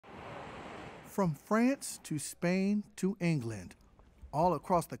From France to Spain to England, all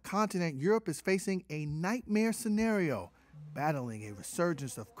across the continent, Europe is facing a nightmare scenario, battling a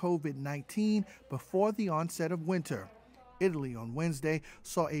resurgence of COVID-19 before the onset of winter. Italy on Wednesday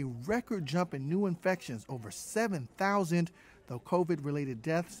saw a record jump in new infections, over 7,000, though COVID-related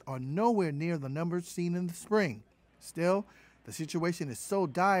deaths are nowhere near the numbers seen in the spring. Still, the situation is so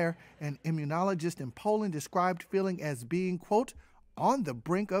dire, an immunologist in Poland described feeling as being, quote, on the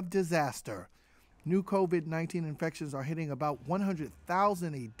brink of disaster. New COVID-19 infections are hitting about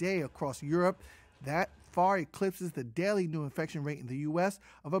 100,000 a day across Europe. That far eclipses the daily new infection rate in the U.S.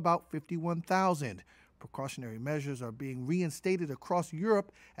 of about 51,000. Precautionary measures are being reinstated across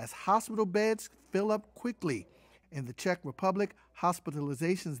Europe as hospital beds fill up quickly. In the Czech Republic,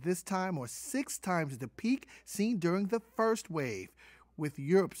 hospitalizations this time are 6 times the peak seen during the first wave. With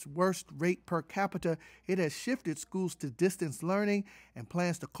Europe's worst rate per capita, it has shifted schools to distance learning and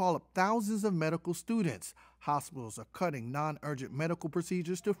plans to call up thousands of medical students. Hospitals are cutting non-urgent medical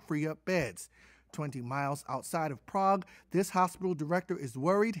procedures to free up beds. 20 miles outside of Prague, this hospital director is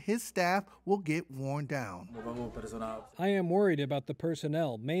worried his staff will get worn down. I am worried about the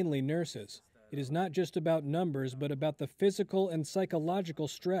personnel, mainly nurses. It is not just about numbers, but about the physical and psychological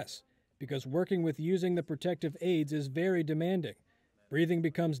stress, because working with using the protective aids is very demanding. Breathing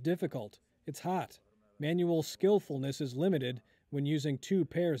becomes difficult. It's hot. Manual skillfulness is limited when using 2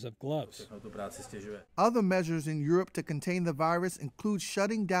 pairs of gloves. Other measures in Europe to contain the virus include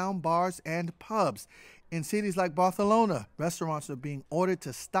shutting down bars and pubs. In cities like Barcelona, restaurants are being ordered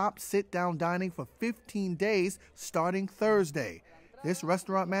to stop sit-down dining for 15 days starting Thursday. This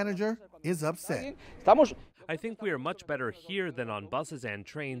restaurant manager is upset. I think we are much better here than on buses and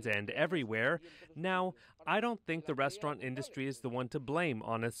trains and everywhere. Now, I don't think the restaurant industry is the one to blame,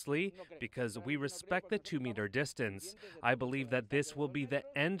 honestly, because we respect the 2-meter distance. I believe that this will be the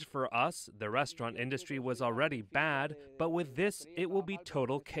end for us. The restaurant industry was already bad, but with this, it will be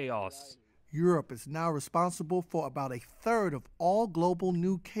total chaos. Europe is now responsible for about 1/3 of all global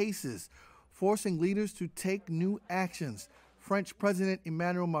new cases, forcing leaders to take new actions. French President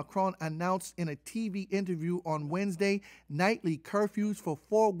Emmanuel Macron announced in a TV interview on Wednesday nightly curfews for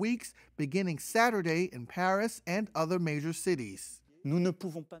 4 weeks, beginning Saturday in Paris and other major cities.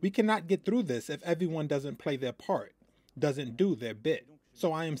 We cannot get through this if everyone doesn't play their part, doesn't do their bit.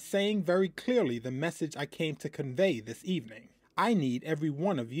 So I am saying very clearly the message I came to convey this evening. I need every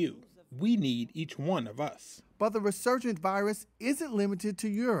one of you. We need each one of us. But the resurgent virus isn't limited to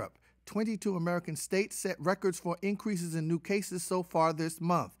Europe. 22 American states set records for increases in new cases so far this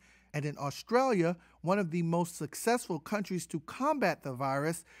month. And in Australia, one of the most successful countries to combat the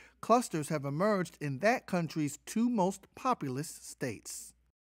virus, clusters have emerged in that country's 2 most populous states.